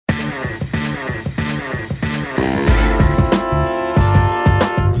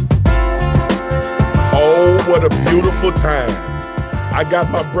what a beautiful time. I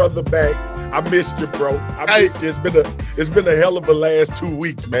got my brother back. I missed you, bro. I missed you. It's been a hell of a last 2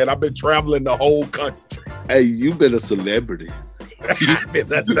 weeks, man. I've been traveling the whole country. Hey, you've been a celebrity. You've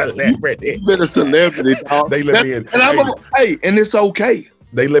been a celebrity. You've been a celebrity, dog. They let me in. And it's okay.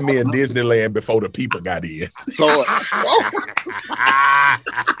 They let me in Disneyland before the people got in. So,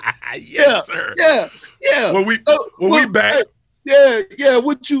 yes, sir. Yeah. When we back. Yeah.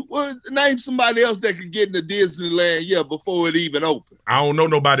 Name somebody else that could get into Disneyland, before it even opened. I don't know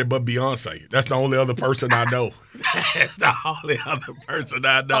nobody but Beyonce. That's the only other person I know. That's the only other person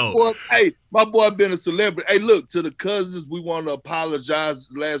I know. My boy been a celebrity. Hey, look, to the cousins, we want to apologize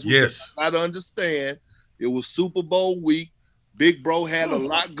last week. Yes. I understand. It was Super Bowl week. Big bro had a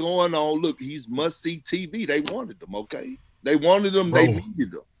lot going on. Look, he's must-see TV. They wanted them, okay? They wanted them. Bro, they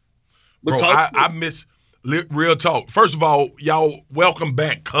needed them. But I miss real talk. First of all, y'all, welcome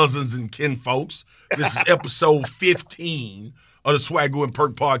back, cousins and kin folks. This is episode 15 of the Swagoo and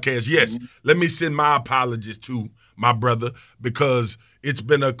Perk podcast. Yes, let me send my apologies to my brother because it's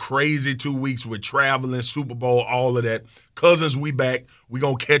been a crazy 2 weeks with traveling, Super Bowl, all of that. Cousins, we back. We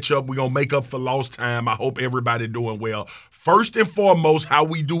going to catch up. We going to make up for lost time. I hope everybody doing well. First and foremost, how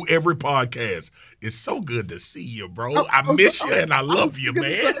we do every podcast. It's so good to see you, bro. I miss you and I love you,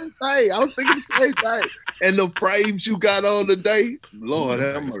 man. I was thinking the same thing. And the frames you got on today, Lord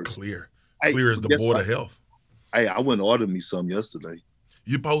have mercy. Clear as the board of health. Hey, I went and ordered me some yesterday.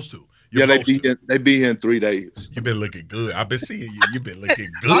 You supposed to. They be here in 3 days. You've been looking good. I've been seeing you. You've been looking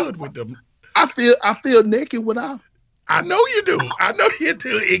good with them. I feel naked without. I know you do. I know you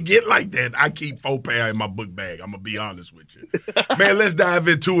do. It get like that. I keep 4 pair in my book bag. I'm going to be honest with you. Man, let's dive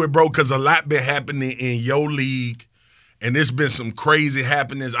into it, bro, because a lot been happening in your league, and there's been some crazy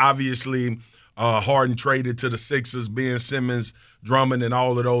happenings. Obviously, Harden traded to the Sixers, Ben Simmons, Drummond, and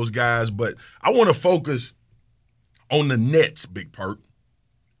all of those guys. But I want to focus on the Nets, Big Perk.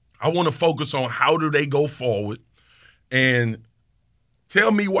 I want to focus on how do they go forward, and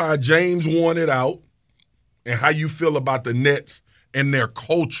tell me why James wanted out, and how you feel about the Nets and their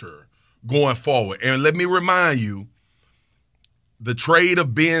culture going forward. And let me remind you, the trade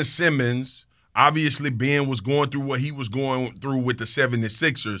of Ben Simmons, obviously Ben was going through what he was going through with the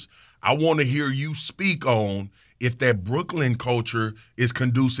 76ers. I want to hear you speak on if that Brooklyn culture is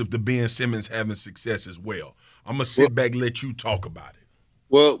conducive to Ben Simmons having success as well. I'm going to sit back and let you talk about it.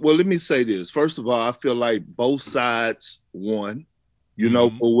 Well, let me say this. First of all, I feel like both sides won.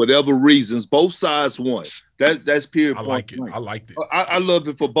 For whatever reasons, both sides won. That's period. I like it. I liked it. I love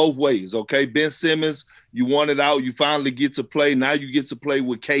it for both ways, okay? Ben Simmons, you wanted out. You finally get to play. Now you get to play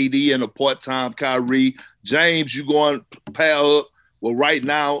with KD and a part-time Kyrie. James, you going to pair up. Well, right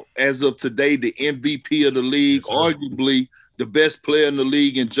now, as of today, the MVP of the league, arguably the best player in the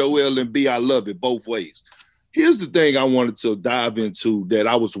league, and Joel Embiid. I love it both ways. Here's the thing I wanted to dive into that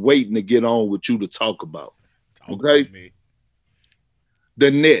I was waiting to get on with you to talk about, okay? The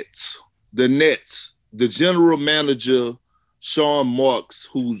Nets, the general manager, Sean Marks,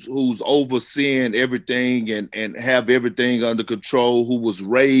 who's overseeing everything and have everything under control, who was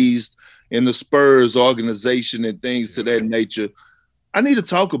raised in the Spurs organization and things to that nature. I need to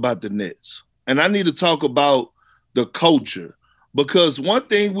talk about the Nets, and I need to talk about the culture, because one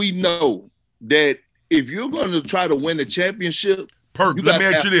thing we know that if you're going to try to win a championship, Perk, let me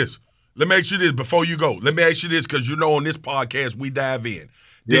ask you this. Let me ask you this before you go. Let me ask you this, because on this podcast we dive in.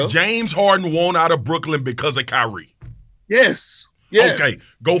 Did James Harden want out of Brooklyn because of Kyrie? Yes. Okay,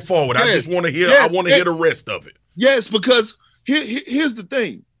 go forward. Yes. I just want to hear. I want to hear the rest of it. Yes, because here's the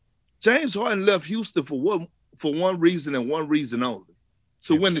thing. James Harden left Houston for one reason and one reason only: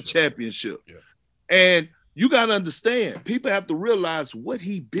 to win the championship. Yeah. And you got to understand, people have to realize what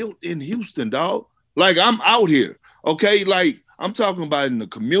he built in Houston, dog. Like, I'm out here, okay? Like, I'm talking about in the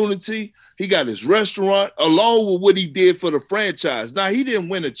community. He got his restaurant, along with what he did for the franchise. Now, he didn't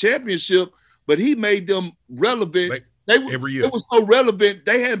win a championship, but he made them relevant. Every year. It was so relevant.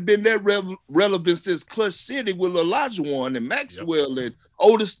 They hadn't been that relevant since Clutch City with Elijah Warren and Maxwell and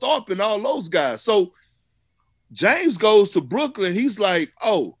Otis Thorpe and all those guys. So James goes to Brooklyn. He's like,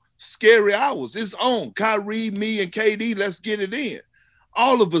 oh, scary hours. It's on. Kyrie, me, and KD, let's get it in.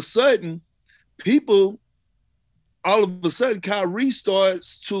 All of a sudden, Kyrie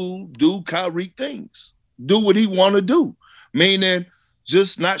starts to do Kyrie things, do what he want to do, meaning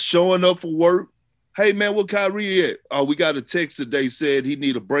just not showing up for work. Hey, man, what Kyrie at? Oh, we got a text today said he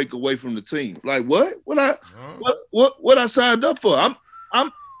need a break away from the team. Like, what? What I signed up for?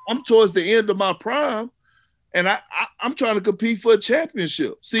 I'm towards the end of my prime, and I'm trying to compete for a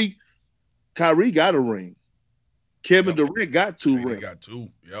championship. See, Kyrie got a ring. Kevin Durant got 2 rings. Got 2.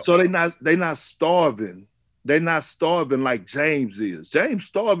 Yep. So they not starving they're not starving like James is. James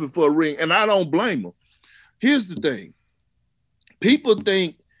starving for a ring, and I don't blame him. Here's the thing. People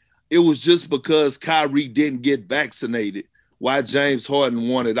think it was just because Kyrie didn't get vaccinated why James Harden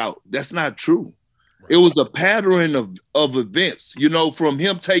wanted out. That's not true. Right. It was a pattern of events, from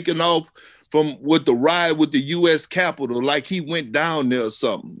him taking off with the ride with the U.S. Capitol, like he went down there or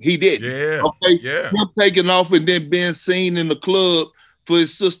something. He didn't. Yeah. Okay. Yeah. Him taking off and then being seen in the club for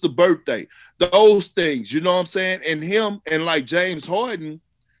his sister's birthday. Those things, you know what I'm saying? And him and like James Harden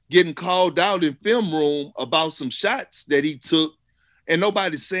getting called out in film room about some shots that he took, and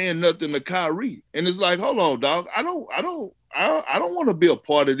nobody's saying nothing to Kyrie. And it's like, hold on, dog. I don't want to be a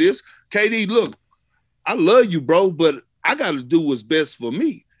part of this. KD, look, I love you, bro, but I got to do what's best for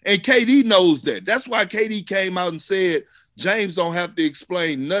me. And KD knows that. That's why KD came out and said James don't have to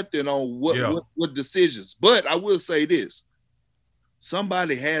explain nothing on what decisions. But I will say this: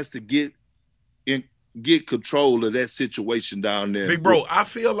 somebody has to get control of that situation down there. Big bro, I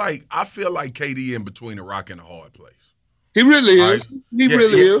feel like KD in between a rock and a hard place. He really is. He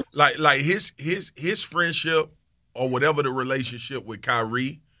really is. Like his friendship or whatever the relationship with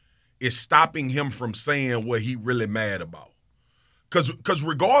Kyrie is stopping him from saying what he really mad about. Because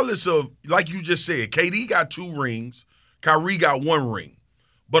regardless of, like you just said, KD got 2 rings, Kyrie got 1 ring.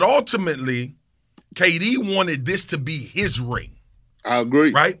 But ultimately, KD wanted this to be his ring. I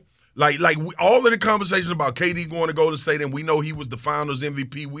agree. Right? All of the conversations about KD going to Golden State, and we know he was the Finals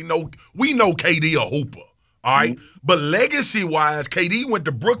MVP. We know KD a hooper. All right? Mm-hmm. But legacy-wise, KD went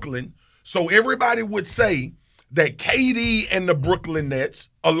to Brooklyn, so everybody would say that KD and the Brooklyn Nets,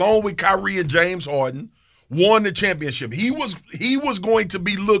 along with Kyrie and James Harden, won the championship. He was going to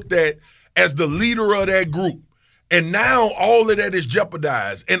be looked at as the leader of that group. And now all of that is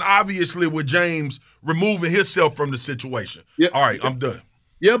jeopardized. And obviously with James removing himself from the situation. Yeah. All right, I'm done.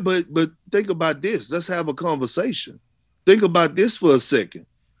 Yeah, but think about this. Let's have a conversation. Think about this for a second.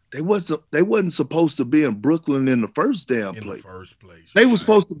 They wasn't supposed to be in Brooklyn in the first damn place. In the first place. They were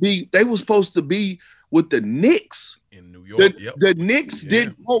supposed to be with the Knicks. In New York. The Knicks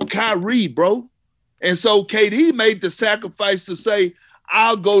didn't want Kyrie, bro. And so KD made the sacrifice to say,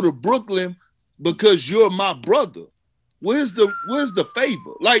 I'll go to Brooklyn because you're my brother. Where's the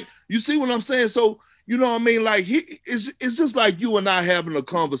favor? Like, you see what I'm saying? So, you know what I mean? Like, it's just like you and I having a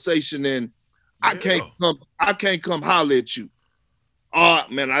conversation, and I can't come holler at you. Oh,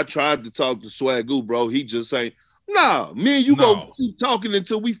 man, I tried to talk to Swagoo, bro. He just ain't. Nah, me and you gonna keep talking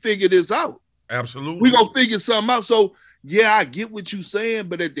until we figure this out. Absolutely. We gonna figure something out. So, yeah, I get what you're saying,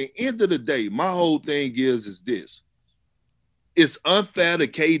 but at the end of the day, my whole thing is this. It's unfair to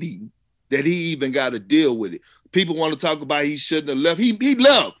KD that he even got to deal with it. People want to talk about he shouldn't have left. He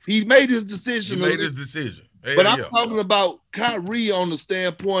left. He made his decision. But I'm talking about Kyrie on the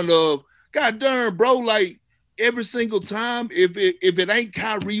standpoint of, God darn, bro, like every single time, if it ain't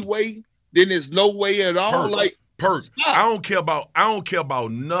Kyrie way, then there's no way at all. I don't care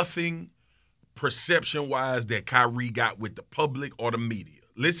about nothing perception-wise that Kyrie got with the public or the media.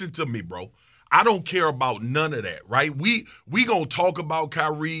 Listen to me, bro. I don't care about none of that, right? We gonna talk about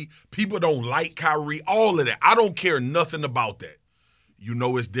Kyrie. People don't like Kyrie, all of that. I don't care nothing about that. You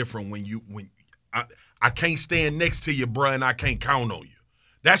know it's different when I can't stand next to you, bro, and I can't count on you.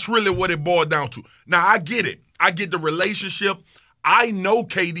 That's really what it boiled down to. Now, I get it. I get the relationship. I know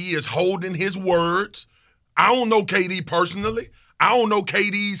KD is holding his words. I don't know KD personally. I don't know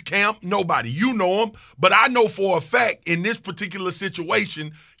KD's camp, nobody. You know him. But I know for a fact in this particular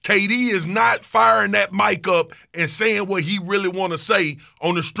situation, KD is not firing that mic up and saying what he really want to say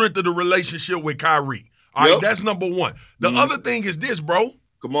on the strength of the relationship with Kyrie. All right, that's number one. The other thing is this, bro.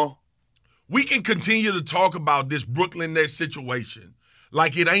 Come on. We can continue to talk about this Brooklyn Nets situation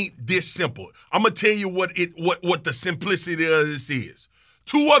like it ain't this simple. I'm going to tell you what the simplicity of this is.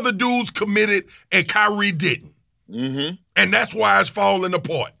 2 other dudes committed and Kyrie didn't. Mm-hmm. And that's why it's falling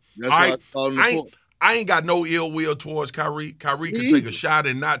apart. That's why it's falling apart. I ain't got no ill will towards Kyrie. Kyrie can take a shot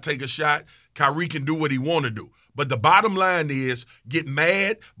and not take a shot. Kyrie can do what he want to do. But the bottom line is get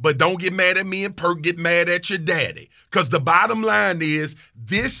mad, but don't get mad at me and Perk. Get mad at your daddy. Because the bottom line is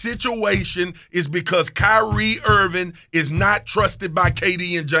this situation is because Kyrie Irving is not trusted by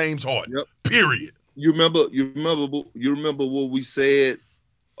KD and James Harden. Yep. Period. You remember what we said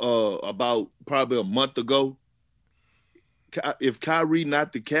about probably a month ago? If Kyrie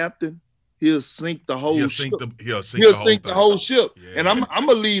not the captain, he'll sink the whole ship. He'll sink the whole ship. Yeah. And I'm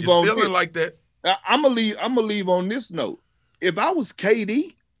gonna leave on feeling this. Like that. I'm gonna leave on this note. If I was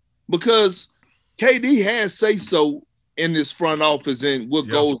KD, because KD has say so in this front office and what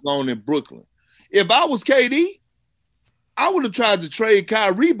goes on in Brooklyn. If I was KD, I would have tried to trade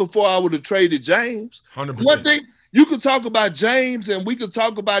Kyrie before I would have traded James. 100%. One thing, you could talk about James and we could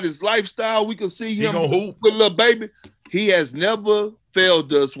talk about his lifestyle. We could see him with a little baby. He has never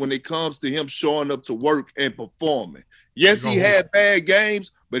failed us when it comes to him showing up to work and performing. Yes, he had bad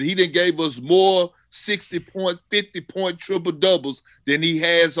games, but he didn't gave us more 60-point, 50-point triple doubles than he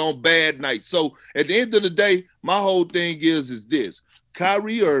has on bad nights. So at the end of the day, my whole thing is this.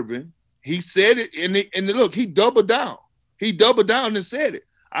 Kyrie Irving, he said it, and look, he doubled down. He doubled down and said it.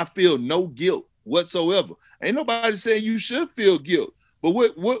 I feel no guilt whatsoever. Ain't nobody saying you should feel guilt. But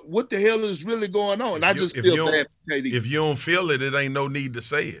what the hell is really going on? I just feel bad for KD. If you don't feel it, it ain't no need to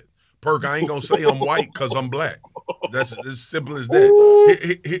say it. Perk, I ain't gonna say I'm white because I'm black. That's as simple as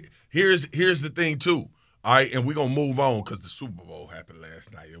that. Here's the thing too. All right, and we're gonna move on because the Super Bowl happened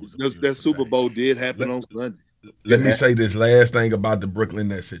last night. It was that Super Bowl did happen on Sunday. Let me say this last thing about the Brooklyn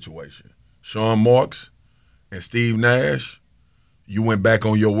Nets situation. Sean Marks and Steve Nash, you went back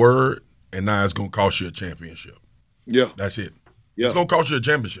on your word, and now it's gonna cost you a championship. Yeah, that's it. Yeah. It's gonna cost you a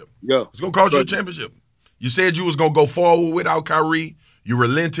championship. Yeah, it's gonna cost you a championship. You said you was gonna go forward without Kyrie. You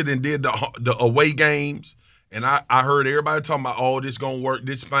relented and did the away games, and I heard everybody talking about, oh, this gonna work,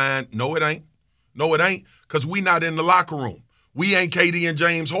 this fine. No, it ain't. No, it ain't, because we not in the locker room. We ain't KD and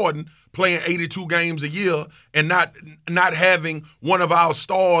James Harden playing 82 games a year and not having one of our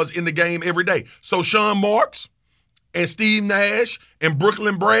stars in the game every day. So Sean Marks and Steve Nash and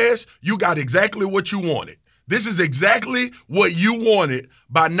Brooklyn Brass, you got exactly what you wanted. This is exactly what you wanted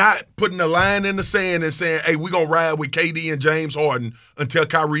by not putting a line in the sand and saying, hey, we're going to ride with KD and James Harden until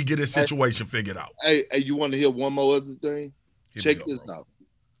Kyrie get his situation figured out. Hey, you want to hear one more other thing? Check this out.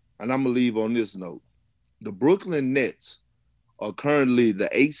 And I'm going to leave on this note. The Brooklyn Nets are currently the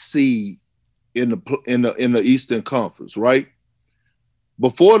 8th seed in the Eastern Conference, right?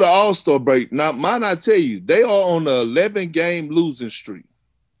 Before the All-Star break, now, might I tell you, they are on a 11-game losing streak.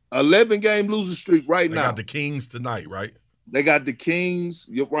 11-game losing streak now. They got the Kings tonight, right? They got the Kings.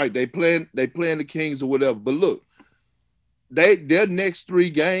 You're right. They playing the Kings or whatever. But look, their next 3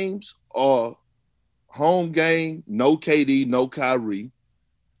 games are home game, no KD, no Kyrie.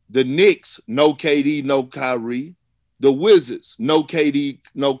 The Knicks, no KD, no Kyrie. The Wizards, no KD,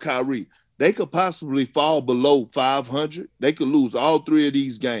 no Kyrie. They could possibly fall below 500. They could lose all 3 of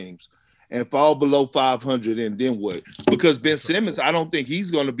these games and fall below 500, and then what? Because Ben Simmons, I don't think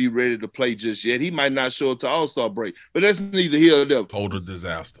he's going to be ready to play just yet. He might not show up to All-Star break, but that's neither here nor there. Total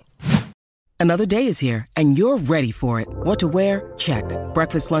disaster. Another day is here, and you're ready for it. What to wear? Check.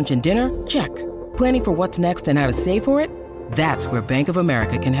 Breakfast, lunch, and dinner? Check. Planning for what's next and how to save for it? That's where Bank of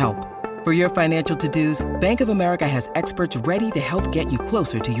America can help. For your financial to-dos, Bank of America has experts ready to help get you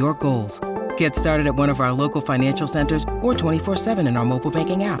closer to your goals. Get started at one of our local financial centers or 24/7 in our mobile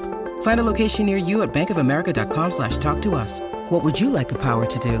banking app. Find a location near you at bankofamerica.com/talktous. What would you like the power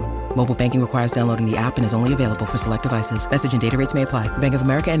to do? Mobile banking requires downloading the app and is only available for select devices. Message and data rates may apply. Bank of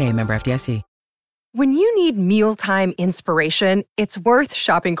America N.A., member FDIC. When you need mealtime inspiration, it's worth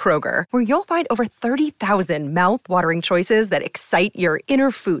shopping Kroger, where you'll find over 30,000 mouth-watering choices that excite your inner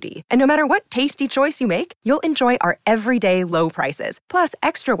foodie. And no matter what tasty choice you make, you'll enjoy our everyday low prices, plus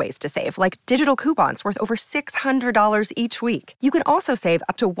extra ways to save, like digital coupons worth over $600 each week. You can also save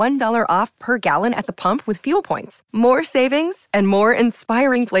up to $1 off per gallon at the pump with fuel points. More savings and more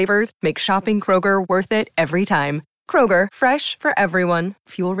inspiring flavors make shopping Kroger worth it every time. Kroger, fresh for everyone.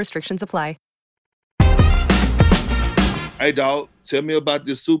 Fuel restrictions apply. Hey, dog, tell me about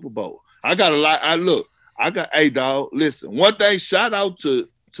this Super Bowl. I got a lot. Hey, dog, listen. One thing, shout out to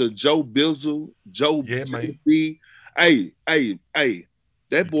Joe Bizzle, Joe B. Hey,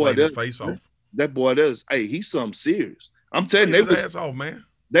 that boy, that boy does. Hey, he's something serious. I'm telling you, ass off, man.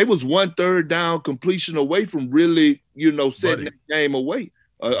 They was 1/3 down completion away from really, setting that game away.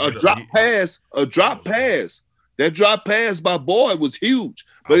 A drop pass. That drop pass by Boyd was huge.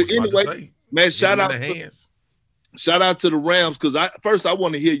 But anyway, man, shout out to the Rams, because I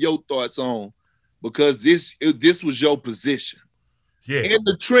want to hear your thoughts on, because this was your position. Yeah. In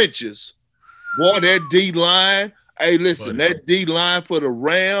the trenches, boy, that D-line. Hey, listen, that D-line for the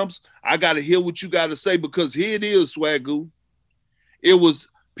Rams, I got to hear what you got to say, because here it is, Swagoo. It was,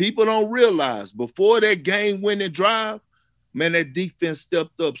 people don't realize, before that game-winning drive, man, that defense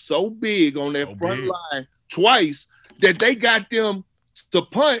stepped up so big on that front line twice that they got them to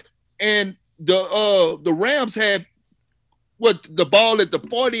punt, and the Rams had the ball at the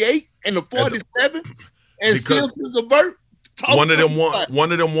 48 and the 47 and still to convert. One of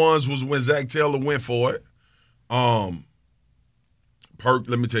them ones was when Zach Taylor went for it. Perk,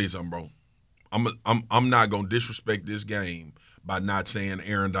 let me tell you something, bro. I'm not gonna disrespect this game by not saying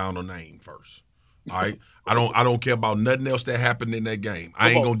Aaron Donald's name first. All right. I don't care about nothing else that happened in that game. I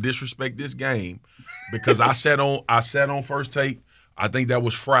ain't gonna disrespect this game because I sat on First Take. I think that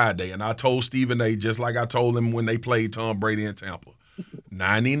was Friday, and I told Stephen A. just like I told him when they played Tom Brady in Tampa.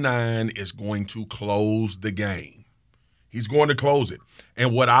 99 is going to close the game. He's going to close it.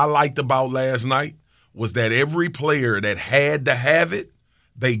 And what I liked about last night was that every player that had to have it,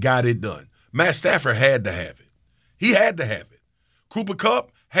 they got it done. Matt Stafford had to have it. He had to have it. Cooper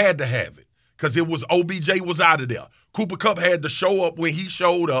Kupp had to have it because it was OBJ was out of there. Cooper Kupp had to show up when he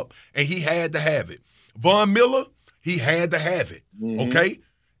showed up, and he had to have it. Von Miller, he had to have it, okay?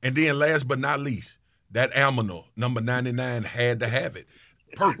 And then last but not least, that Aminor, number 99, had to have it.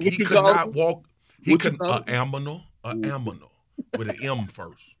 Perk, he could not walk. He could Aminor with an M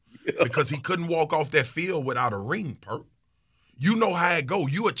first because he couldn't walk off that field without a ring, Perk. You know how it go.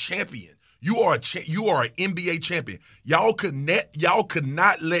 You a champion. You are an NBA champion. Y'all could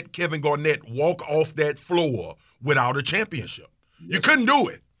not let Kevin Garnett walk off that floor without a championship. You couldn't do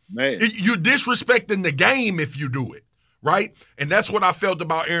it. Man. You're disrespecting the game if you do it, right? And that's what I felt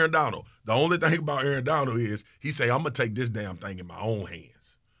about Aaron Donald. The only thing about Aaron Donald is he say, I'm going to take this damn thing in my own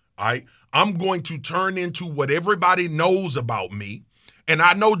hands, all right? I'm going to turn into what everybody knows about me. And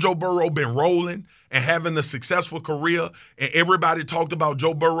I know Joe Burrow been rolling and having a successful career, and everybody talked about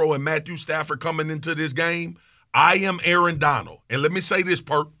Joe Burrow and Matthew Stafford coming into this game. I am Aaron Donald. And let me say this,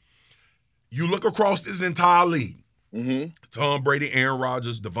 Perk. You look across this entire league, Tom Brady, Aaron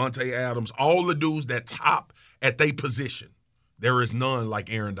Rodgers, Devontae Adams, all the dudes that top at their position. There is none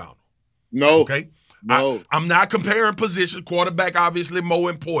like Aaron Donald. No. Okay? No. I'm not comparing position. Quarterback, obviously, more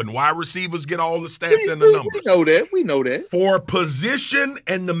important. Wide receivers get all the stats and the numbers. We know that. For position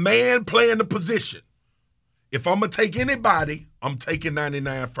and the man playing the position, if I'm going to take anybody, I'm taking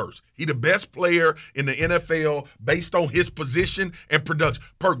 99 first. He the best player in the NFL based on his position and production.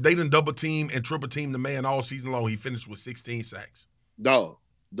 Perk, they done double team and triple team the man all season long. He finished with 16 sacks. Dog,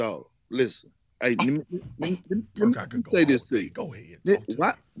 listen. Hey, let me say this to you. Go ahead.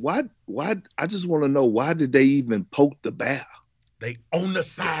 Why? I just want to know, why did they even poke the bear? They on the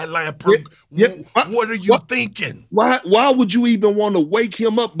sideline. Perk. What are you thinking? Why would you even want to wake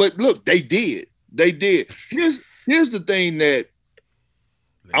him up? But look, they did. Here's the thing that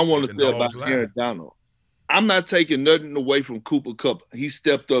I want to say about Aaron Donald. I'm not taking nothing away from Cooper Kupp. He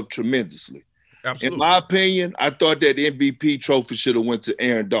stepped up tremendously. Absolutely. In my opinion, I thought that MVP trophy should have went to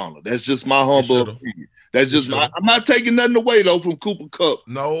Aaron Donald. That's just my humble opinion. That's just I'm not taking nothing away though from Cooper Kupp.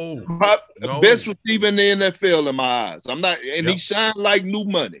 No. Best receiver in the NFL in my eyes. I'm not, and he shined like new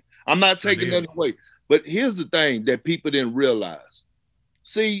money. I'm not taking nothing away. But here's the thing that people didn't realize.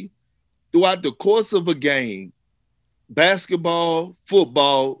 See, throughout the course of a game, basketball,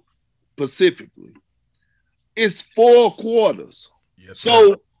 football, specifically, it's 4 quarters. Yes,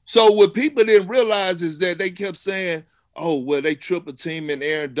 So what people didn't realize is that they kept saying, oh, well, they triple teaming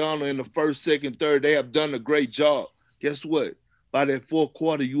Aaron Donald in the first, second, third. They have done a great job. Guess what? By that 4th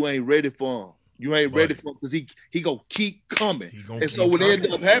quarter, you ain't ready for him. You ain't ready for him because he gonna keep coming. So what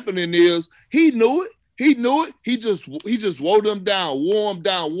ended up happening is he knew it. He just wore them down, wore them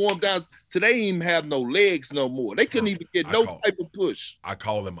down. Today they didn't even have no legs no more. They couldn't even get type of push. I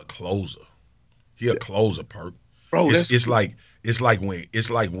call him a closer. He a closer, Perk. Bro, it's like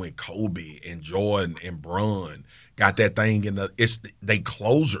when Kobe and Jordan and Bron got that thing in they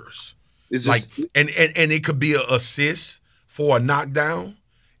closers. It's like and it could be an assist for a knockdown.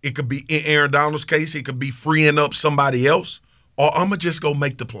 It could be, in Aaron Donald's case, it could be freeing up somebody else, or I'm gonna just go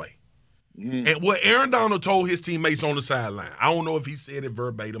make the play. And what Aaron Donald told his teammates on the sideline, I don't know if he said it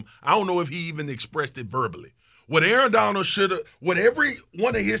verbatim. I don't know if he even expressed it verbally. What Aaron Donald what every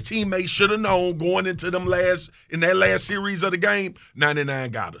one of his teammates should have known going into that last series of the game,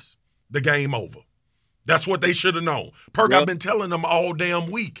 99 got us. The game over. That's what they should have known. Perk, I've been telling them all damn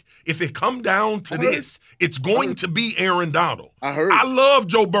week. If it come down to this, it's going to be Aaron Donald. I love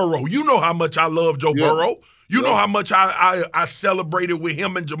Joe Burrow. You know how much I love Joe Burrow. You know how much I celebrated with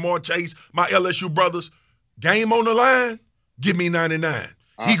him and Jamar Chase, my LSU brothers. Game on the line, give me 99.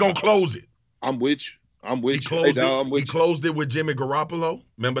 He going to close it. I'm with you. He closed it with Jimmy Garoppolo.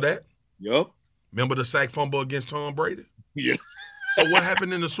 Remember that? Yep. Remember the sack fumble against Tom Brady? Yeah. So what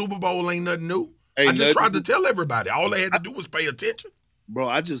happened in the Super Bowl ain't nothing new. I just tried to tell everybody. All they had to do was pay attention. Bro,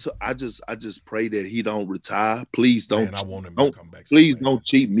 I just pray that he don't retire. Please don't. Man, I want him to come back. Please don't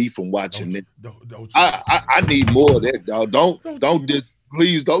cheat me from watching it. I need more of that, dog.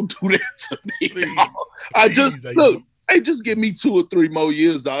 Please don't do that to me. Please, just give me 2 or 3 more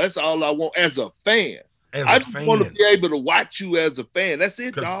years, dog. That's all I want as a fan. I just want to be able to watch you as a fan. That's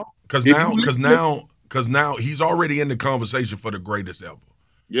it, dog. Because now he's already in the conversation for the greatest ever.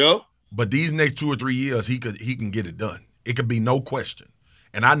 Yep. But these next 2 or 3 years, he can get it done. It could be no question.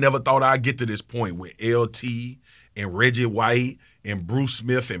 And I never thought I'd get to this point with LT and Reggie White and Bruce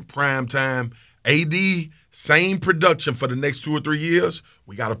Smith in prime time. AD, same production for the next 2 or 3 years.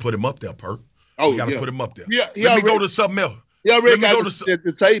 We got to put him up there, Perk. We got to put him up there. Yeah, Let me go to something else. He already got at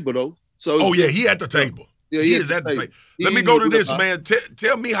the table, though. So he at the table. Yeah, he is at the table. Let me go to this, man.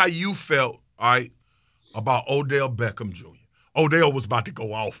 Tell me how you felt, all right, about Odell Beckham Jr. Odell was about to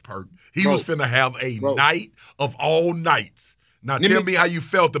go off, Perk. He was finna have a night of all nights. Now, tell me how you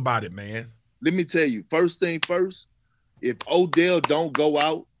felt about it, man. Let me tell you, first thing first, if Odell don't go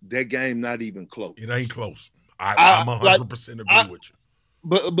out, that game not even close. It ain't close. I'm 100% agree with you.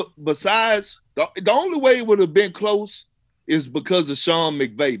 But besides, the only way it would have been close is because of Sean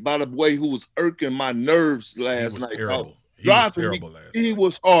McVay, by the way, who was irking my nerves last night. Terrible. He was terrible last night. He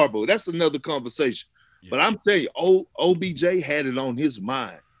was horrible. That's another conversation. Yeah. But I'm telling you, OBJ had it on his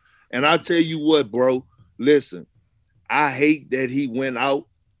mind. And I tell you what, bro, listen, I hate that he went out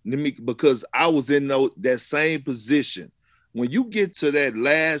because I was in that same position. When you get to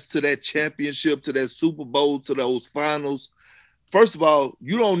that championship, to that Super Bowl, to those finals, first of all,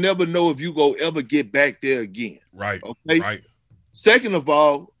 you don't never know if you go ever get back there again. Right. Okay. Right. Second of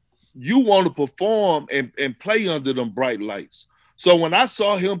all, you want to perform and play under them bright lights. So when I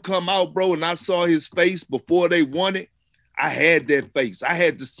saw him come out, bro, and I saw his face before they won it, I had that face. I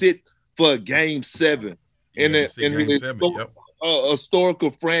had to sit for a Game 7 in a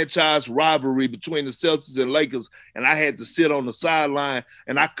historical franchise rivalry between the Celtics and Lakers, and I had to sit on the sideline,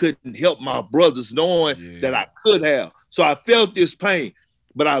 and I couldn't help my brothers knowing that I could have. So I felt this pain,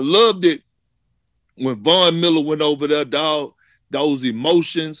 but I loved it when Von Miller went over there, dog, those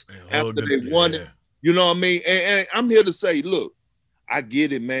emotions after they won it. You know what I mean? And I'm here to say, look, I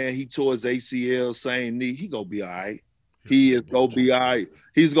get it, man. He tore his ACL, same knee. He gonna be all right. He is gonna be all right.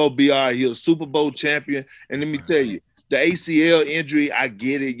 He's gonna be all right. He's a Super Bowl champion. And let me tell you, the ACL injury, I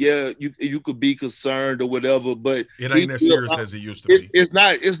get it. Yeah, you could be concerned or whatever, but it ain't as serious as it used to be. It's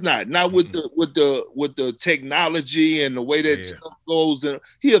not. Not with the technology and the way that stuff goes. And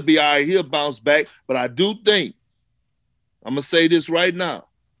he'll be all right. He'll bounce back. But I do think, I'm gonna say this right now: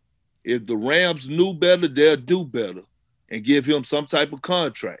 if the Rams knew better, they'll do better and give him some type of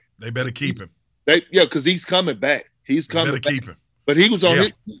contract. They better keep him. Because he's coming back. He's coming back. Keep him. But he was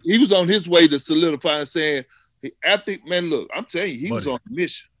on his way to solidify and saying, man, look, I'm telling you, he was on a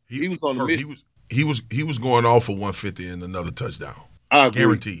mission. He was on a mission. He was going off for 150 and another touchdown. I agree.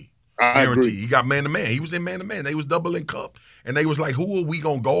 Guaranteed. I agree. He got man-to-man. He was in man-to-man. They was doubling Cup. And they was like, who are we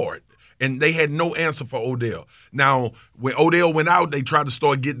going to guard? And they had no answer for Odell. Now, when Odell went out, they tried to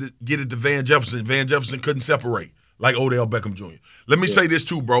start get it to Van Jefferson. Van Jefferson couldn't separate like Odell Beckham Jr. Let me say this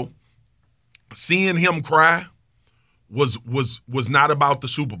too, bro. Seeing him cry was not about the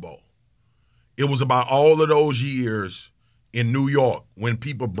Super Bowl. It was about all of those years in New York when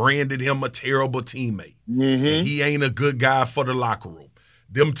people branded him a terrible teammate. Mm-hmm. And he ain't a good guy for the locker room.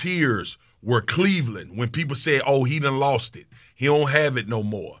 Them tears were Cleveland when people said, oh, he done lost it. He don't have it no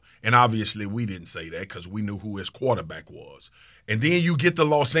more. And obviously we didn't say that because we knew who his quarterback was. And then you get to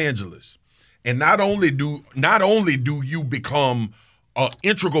Los Angeles. And not only do you become an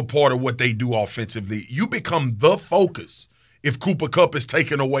integral part of what they do offensively, you become the focus if Cooper Kupp is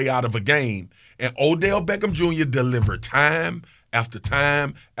taken away out of a game. And Odell Beckham Jr. delivered time after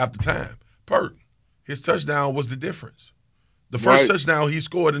time after time. Perk, his touchdown was the difference. The first touchdown he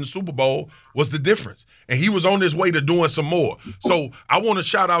scored in the Super Bowl was the difference. And he was on his way to doing some more. So I want to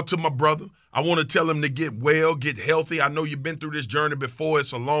shout out to my brother. I want to tell him to get well, get healthy. I know you've been through this journey before.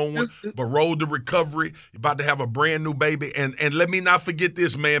 It's a long one, but road to recovery. You're about to have a brand new baby. And let me not forget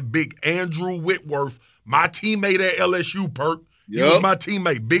this, man, Big Andrew Whitworth, my teammate at LSU, Perk. He was my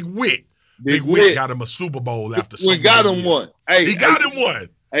teammate, Big Whit. Big Whit got him a Super Bowl after so many years. One. He got him one.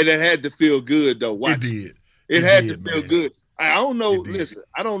 Hey, that had to feel good, though. It did. It had to feel good. I don't know. Listen,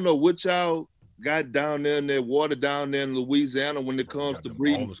 I don't know what y'all got down there in that water down there in Louisiana when it comes to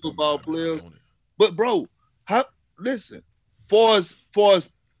breeding football players. But bro, listen, far as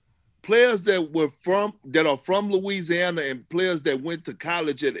players that are from Louisiana and players that went to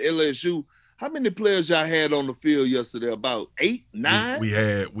college at LSU, how many players y'all had on the field yesterday? About 8, 9?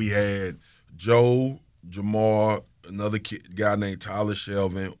 We had Joe, Jamar, another guy named Tyler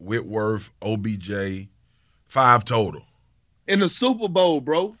Shelvin, Whitworth, OBJ, 5 total. In the Super Bowl,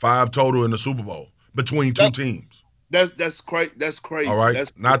 bro. 5 total in the Super Bowl between two teams. That's crazy. That's crazy. All right.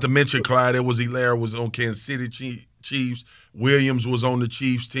 That's not to mention Clyde Edwards-Helaire was on Kansas City Chiefs. Williams was on the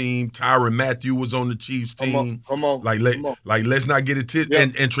Chiefs team. Tyrann Mathieu was on the Chiefs team. Come on. Let's not get it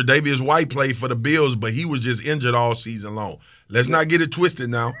and Tre'Davious White played for the Bills, but he was just injured all season long. Let's not get it twisted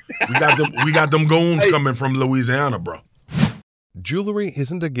now. We got them goons coming from Louisiana, bro. Jewelry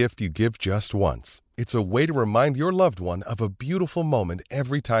isn't a gift you give just once. It's a way to remind your loved one of a beautiful moment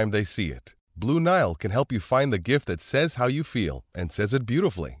every time they see it. Blue Nile can help you find the gift that says how you feel and says it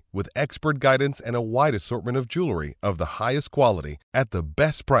beautifully, with expert guidance and a wide assortment of jewelry of the highest quality at the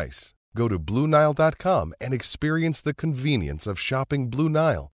best price. Go to BlueNile.com and experience the convenience of shopping Blue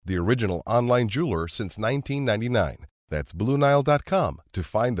Nile, the original online jeweler since 1999. That's BlueNile.com to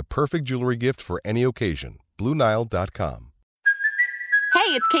find the perfect jewelry gift for any occasion. BlueNile.com.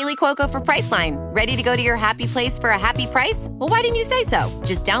 Hey, it's Kaylee Cuoco for Priceline. Ready to go to your happy place for a happy price? Well, why didn't you say so?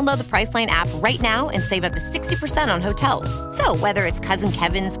 Just download the Priceline app right now and save up to 60% on hotels. So whether it's Cousin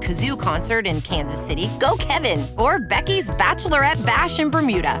Kevin's Kazoo Concert in Kansas City, go Kevin, or Becky's Bachelorette Bash in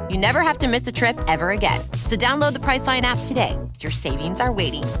Bermuda, you never have to miss a trip ever again. So download the Priceline app today. Your savings are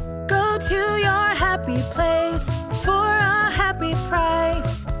waiting. Go to your happy place for a happy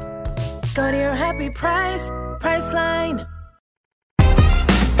price. Go to your happy price, Priceline.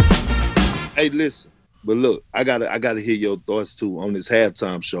 Hey, listen, but look, I gotta hear your thoughts too on this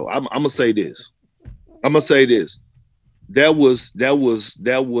halftime show. I'm gonna say this. That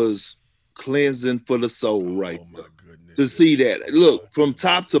was cleansing for the soul, right? Oh my goodness! To see that, look from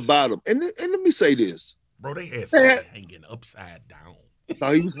top to bottom, and let me say this, bro. They had fans hanging upside down.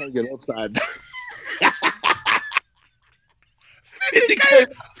 Oh, he was hanging upside down. He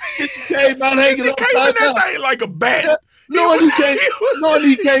came out hanging upside down. That thing like a bat. No, he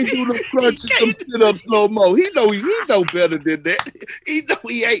can't do the crunches, them sit up slow mo. He know better than that. He know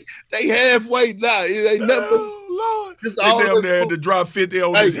he ain't. They halfway now. It ain't nothing. Oh Lord! They damn near had to drop 50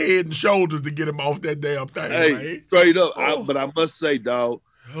 on his head and shoulders to get him off that damn thing. Man. Straight up. But I must say, dog,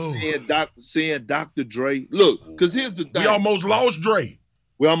 seeing Dr. Dre. Look, because here's the thing. We almost lost Dre.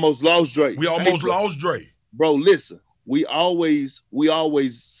 Bro, listen. We always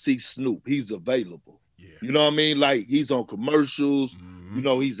see Snoop. He's available. Yeah. You know what I mean? Like he's on commercials. Mm-hmm. You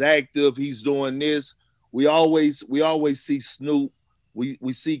know, he's active. He's doing this. We always see Snoop.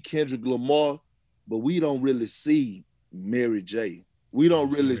 We see Kendrick Lamar, but we don't really see Mary J. We don't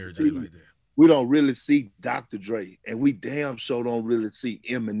really see Dr. Dre, and we damn sure don't really see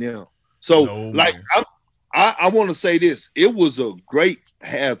Eminem. So, I want to say this: it was a great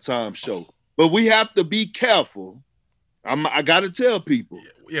halftime show, but we have to be careful. I got to tell people.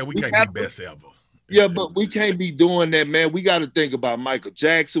 Yeah, we can't be best ever. Yeah, but we can't be doing that, man. We got to think about Michael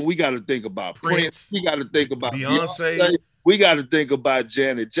Jackson. We got to think about Prince. We got to think about Beyonce. We got to think about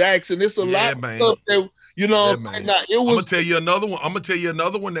Janet Jackson. It's a lot of stuff that, you know. I'm gonna tell you another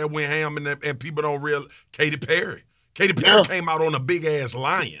one that went ham and people don't realize. Katy Perry. Katy Perry came out on a big ass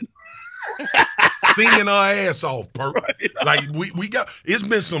lion, singing her ass off. Right. Like we got. It's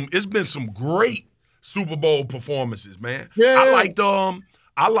been some great Super Bowl performances, man. Yeah.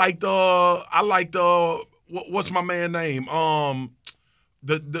 I liked what's my man name?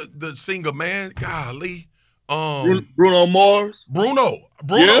 The singer, man. Golly. Bruno Mars. Bruno.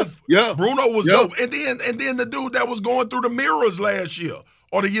 Yeah. Bruno was dope. And then the dude that was going through the mirrors last year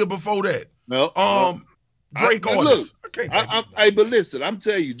or the year before that. Drake artist. But listen, I'm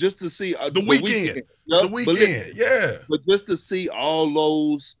telling you, just to see the weekend. The weekend, yeah. But just to see all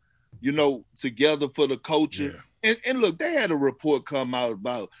those, you know, together for the culture. Yeah. And look, they had a report come out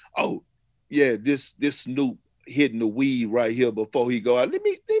about, this Snoop hitting the weed right here before he go out. Let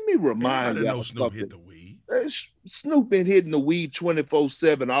me remind you. I didn't know Snoop hit the weed. Snoop been hitting the weed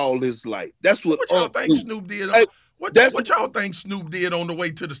 24/7 all his life. That's what y'all think Snoop did. What y'all think Snoop did on the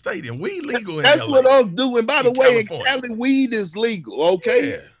way to the stadium? Weed legal in That's LA. what I'm doing. By the way, in Cali, weed is legal, okay?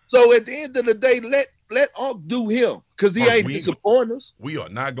 Yeah. So at the end of the day, let Unc do him, because he ain't disappointing us. We are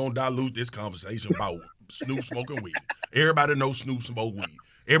not going to dilute this conversation about Snoop smoking weed. Everybody knows Snoop smoke weed.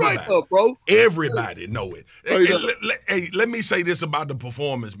 Everybody. Right up, bro. Everybody know it. Hey, let me say this about the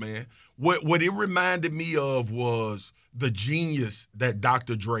performance, man. What it reminded me of was the genius that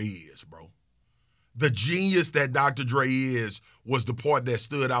Dr. Dre is, bro. The genius that Dr. Dre is was the part that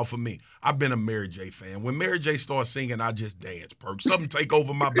stood out for me. I've been a Mary J fan. When Mary J starts singing, I just dance. Something take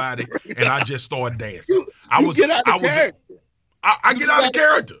over my body, and I just start dancing. I get out of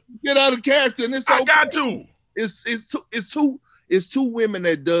character. Get out of character, and it's okay. I got to. It's two women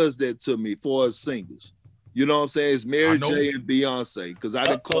that does that to me for us singers. You know what I'm saying? It's Mary J and Beyonce, because I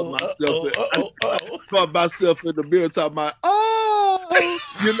done caught myself in the mirror talking about,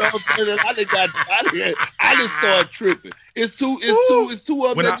 you know what I'm saying? I I just start tripping. It's two of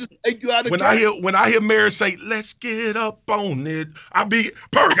them that just take you out of when I hear Mary say, "Let's get up on it," I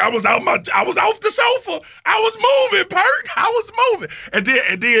was off the sofa. I was moving, Perk. I was moving. And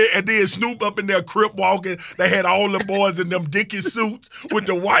then Snoop up in there crip walking. They had all the boys in them Dickie suits with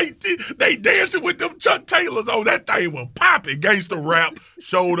the white. They dancing with them Chuck Taylors. Oh, that thing was popping. Gangsta rap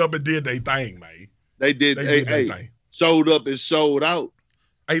showed up and did their thing, man. They did their thing. Showed up and showed out.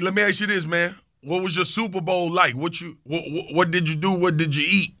 Hey, let me ask you this, man. What was your Super Bowl like? What did you do? What did you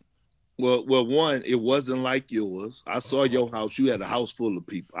eat? Well, one, it wasn't like yours. I saw your house. You had a house full of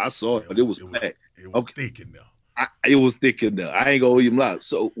people. I saw it, but it was packed. It was thick in there. It was thick in there. I ain't gonna even lie.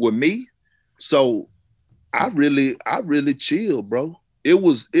 So with me, I really chilled, bro. It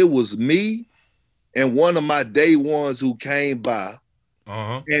was me and one of my day ones who came by.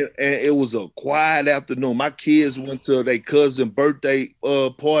 And it was a quiet afternoon. My kids went to their cousin birthday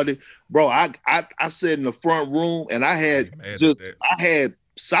party. Bro, I sat in the front room and I had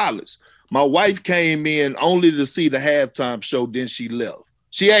silence. My wife came in only to see the halftime show, then she left.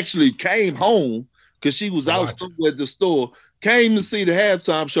 She actually came home because she was out somewhere at the store, came to see the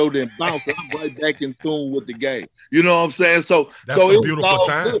halftime show, then bounced right back in tune with the game. You know what I'm saying? So that's a beautiful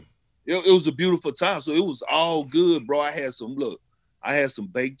time. It was a beautiful time. So it was all good, bro. I had some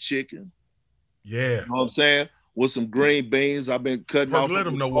baked chicken. Yeah. You know what I'm saying? With some green beans. I've been cutting off. Let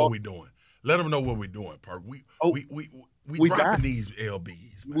them know what we're doing. Let them know what we're doing, Perk. We dropping these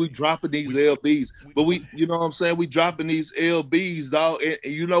LBs, man. We dropping these LBs. But you know what I'm saying? We dropping these LBs, dog.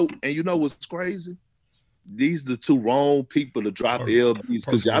 And you know what's crazy? These are the two wrong people to drop LBs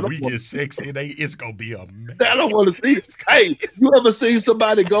because y'all don't get sexy. It's gonna be a mess. I don't want to see it. Hey, you ever seen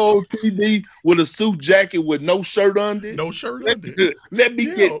somebody go on TV with a suit jacket with no shirt under it? No shirt under it. Let me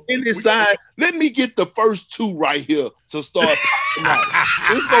get inside. Let me get the first two right here to start.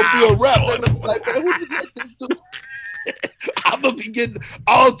 It's gonna be a wrap. Like, man, who you let this do? I'm gonna be getting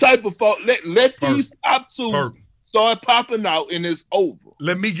all type of fault. Let these top two start popping out and it's over.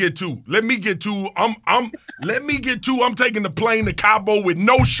 Let me get two. I'm taking the plane to Cabo with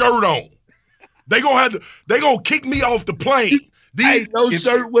no shirt on. They gonna kick me off the plane.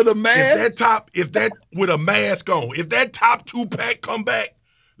 Shirt with a mask. If that with a mask on. If that top 2-pack come back,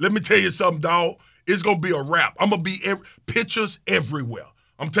 let me tell you something, dog. It's gonna be a wrap. I'm gonna be pictures everywhere.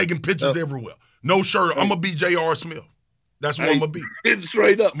 I'm taking pictures everywhere. No shirt. I'm gonna be J.R. Smith. That's what I'm gonna be.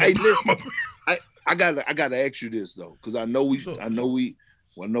 Straight up. Hey, listen. I gotta ask you this though, because I know we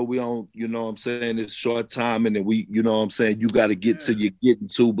on, you know what I'm saying, it's short time, and then we, you know what I'm saying, you got to get to your getting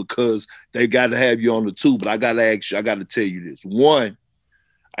to because they got to have you on the two. But I got to ask you, I got to tell you this. One,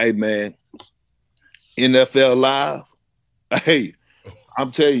 hey, man, NFL Live, hey,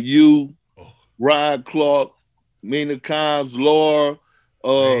 I'm telling you, Ryan Clark, Mina Kimes, Laura,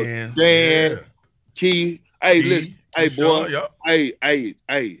 Dan, Key. Hey, listen, hey, boy,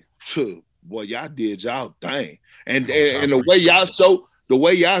 hey, boy, y'all did y'all thing. And the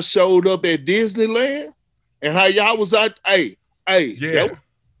way y'all showed up at Disneyland and how y'all was out, that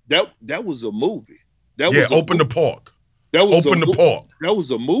was a movie. Open the park. That was the park. That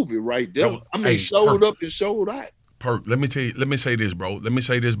was a movie right there. Showed up and showed out. Perk, let me say this, bro. Let me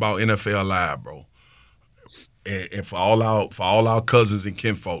say this about NFL Live, bro. And for all our cousins and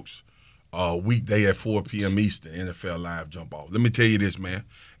kin folks, weekday at 4 p.m. Eastern, NFL Live jump off. Let me tell you this, man.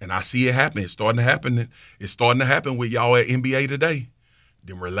 And I see it happen. It's starting to happen. It's starting to happen with y'all at NBA today.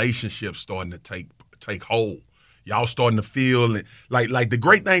 Them relationships starting to take hold. Y'all starting to feel it. Like the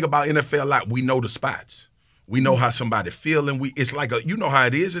great thing about NFL Live, we know the spots. We know how somebody feeling. It's like you know how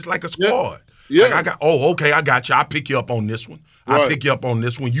it is. It's like a squad. Yeah. Like I got you. I'll pick you up on this one. I'll pick you up on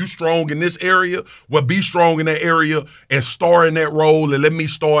this one. You strong in this area, well, be strong in that area and star in that role and let me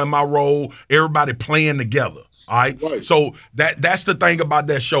star in my role. Everybody playing together. All right. So that's the thing about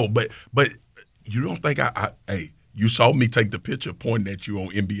that show. But you don't think hey, you saw me take the picture pointing at you on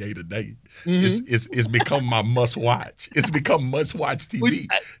NBA Today. Mm-hmm. It's become my must watch. It's become must watch TV.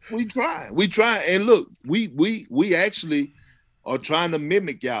 We try. And look, we actually are trying to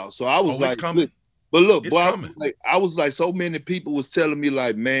mimic y'all. So I was like, coming. But look, boy, I was like, so many people was telling me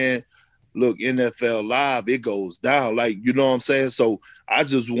like, man, look, NFL Live, it goes down. Like, you know what I'm saying? So I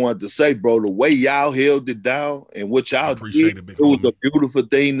just wanted to say, bro, the way y'all held it down and what y'all did, it was a beautiful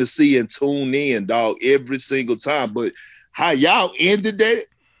thing to see and tune in, dog, every single time. But how y'all ended that,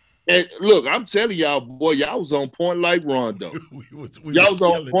 and look, I'm telling y'all, boy, y'all was on point like Rondo. Y'all was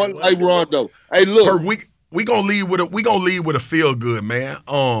on point like Rondo. Hey, look, we gonna leave with a feel good, man.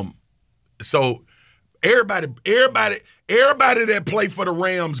 So everybody that play for the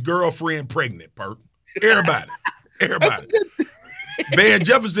Rams, girlfriend pregnant, Perk. Everybody. Van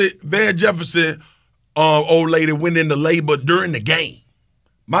Jefferson old lady went into labor during the game.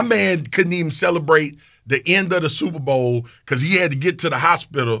 My man couldn't even celebrate the end of the Super Bowl because he had to get to the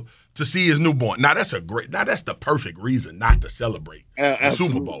hospital to see his newborn. Now, that's the perfect reason not to celebrate the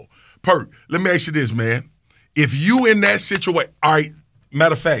Super Bowl. Perk, let me ask you this, man. If you in that situation, all right,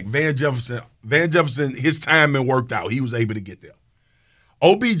 matter of fact, Van Jefferson, his timing worked out. He was able to get there.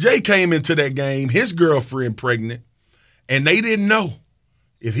 OBJ came into that game, his girlfriend pregnant, and they didn't know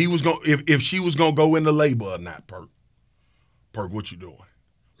if she was gonna go into labor or not. Perk, what you doing?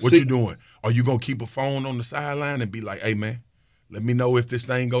 You doing? Are you gonna keep a phone on the sideline and be like, "Hey man, let me know if this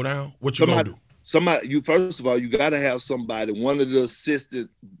thing go down"? What you gonna do? First of all, you gotta have somebody, one of the assistant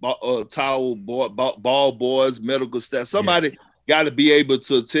ball boys, medical staff. Somebody got to be able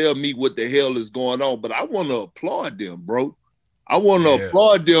to tell me what the hell is going on. But I want to applaud them, bro. I want to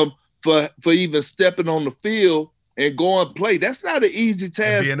applaud them for even stepping on the field and going play. That's not an easy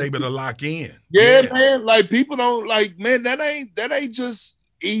task. And being able to lock in. Yeah, man. Like people don't man. That ain't just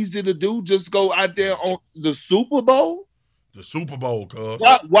easy to do. Just go out there on the Super Bowl. The Super Bowl, cuz.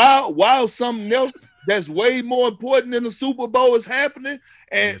 While something else that's way more important than the Super Bowl is happening.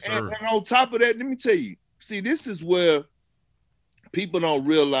 And on top of that, let me tell you. See, this is where people don't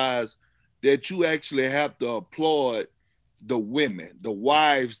realize that you actually have to applaud the women, the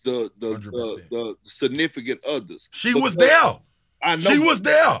wives, the significant others. She was there. I know. She was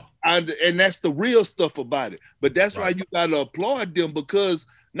there. And that's the real stuff about it. But that's why you got to applaud them, because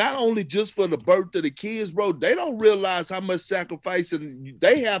not only just for the birth of the kids, bro, they don't realize how much sacrificing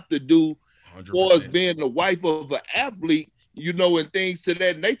they have to do 100%. For us being the wife of an athlete, and things to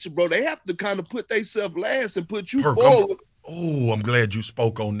that nature, bro. They have to kind of put themselves last and put you forward. I'm glad you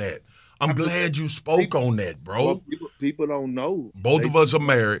spoke on that. I'm glad you spoke on that, bro. People don't know. Both of us are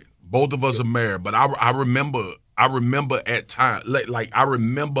married, but I remember at times, I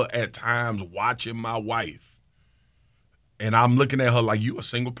remember at times watching my wife, and I'm looking at her like, you a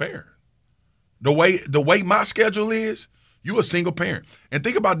single parent. The way my schedule is, you a single parent. And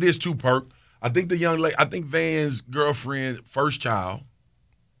think about this too, Perk. I think the young lady, Van's girlfriend, first child.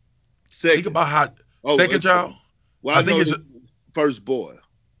 Second. Think about how second child. Well, I think it's first boy.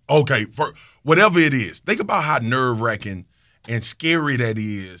 Okay, whatever it is. Think about how nerve-wracking and scary that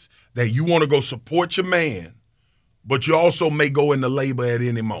is, that you want to go support your man, but you also may go into labor at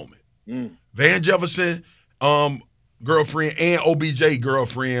any moment. Van Jefferson girlfriend and OBJ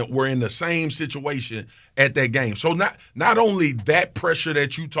girlfriend were in the same situation at that game. So not only that pressure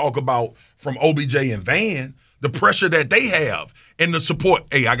that you talk about from OBJ and Van, the pressure that they have and the support.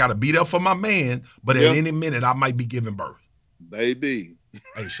 Hey, I got to be there for my man, but at any minute I might be giving birth. Baby.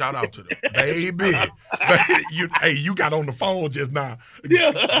 Hey, shout out to them. Baby. You got on the phone just now.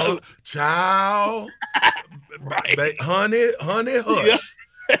 Yeah. Child. Honey, hush. Yeah.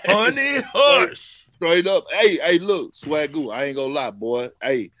 Honey, hush. Straight up. Hey, look, Swagoo, I ain't gonna lie, boy.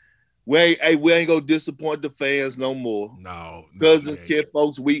 Hey, we ain't gonna disappoint the fans no more. No. Cousins, kid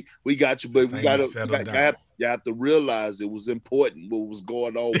folks, we got you, but you have to realize it was important what was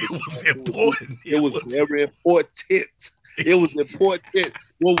going on. It was important. It was very important. It was important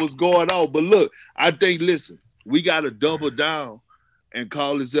what was going on. But look, I think, listen, we got to double down and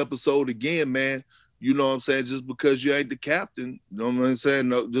call this episode again, man. You know what I'm saying? Just because you ain't the captain, you know what I'm saying?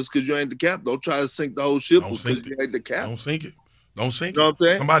 No, just because you ain't the captain, don't try to sink the whole ship because you ain't the captain. Don't sink it. You know what I'm saying?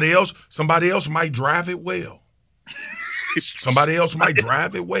 Somebody else might drive it well. Somebody else might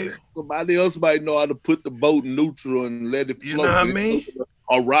drive it well. Somebody else might know how to put the boat in neutral and let it float. You know what I mean?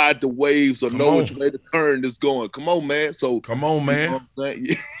 Or ride the waves or know which way the current is going. Come on, man. Come on, man.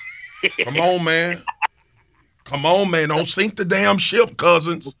 Come on, man. Come on, man. Don't sink the damn ship,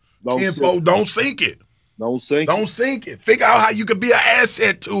 cousins. Don't sink it. Don't sink it. Figure out how you can be an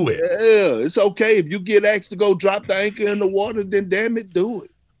asset to it. Yeah, it's okay. If you get asked to go drop the anchor in the water, then damn it, do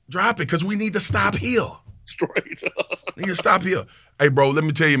it. Drop it, because we need to stop here. Straight up. Need to stop here. Hey, bro, let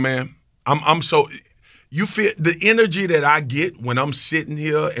me tell you, man. I'm so... You feel the energy that I get when I'm sitting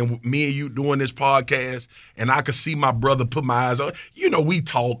here and me and you doing this podcast, and I can see my brother put my eyes on. We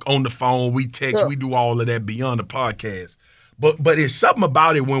talk on the phone, we text, we do all of that beyond the podcast. But it's something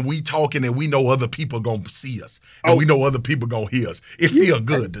about it when we talking and we know other people gonna see us and we know other people gonna hear us. It feel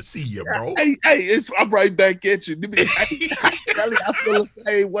good to see you, bro. Hey, I'm right back at you. I feel the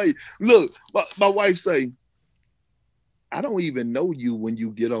same way. Look, my wife say, I don't even know you when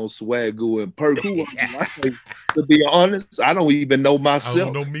you get on Swagoo and Perk. To be honest, I don't even know myself.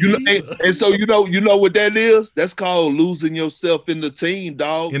 I don't know me and so you know what that is? That's called losing yourself in the team,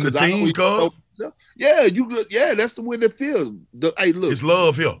 dog. In the team, cuz? That's the way that feels. Hey, look, it's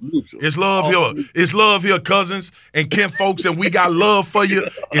love here. Neutral. It's love here. It's love here, cousins and kin folks, and we got love for you.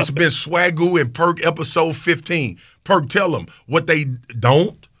 It's been Swagoo and Perk episode 15. Perk, tell them what they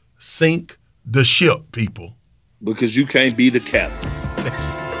don't sink the ship, people. Because you can't be the captain. Let's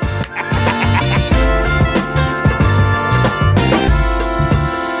go.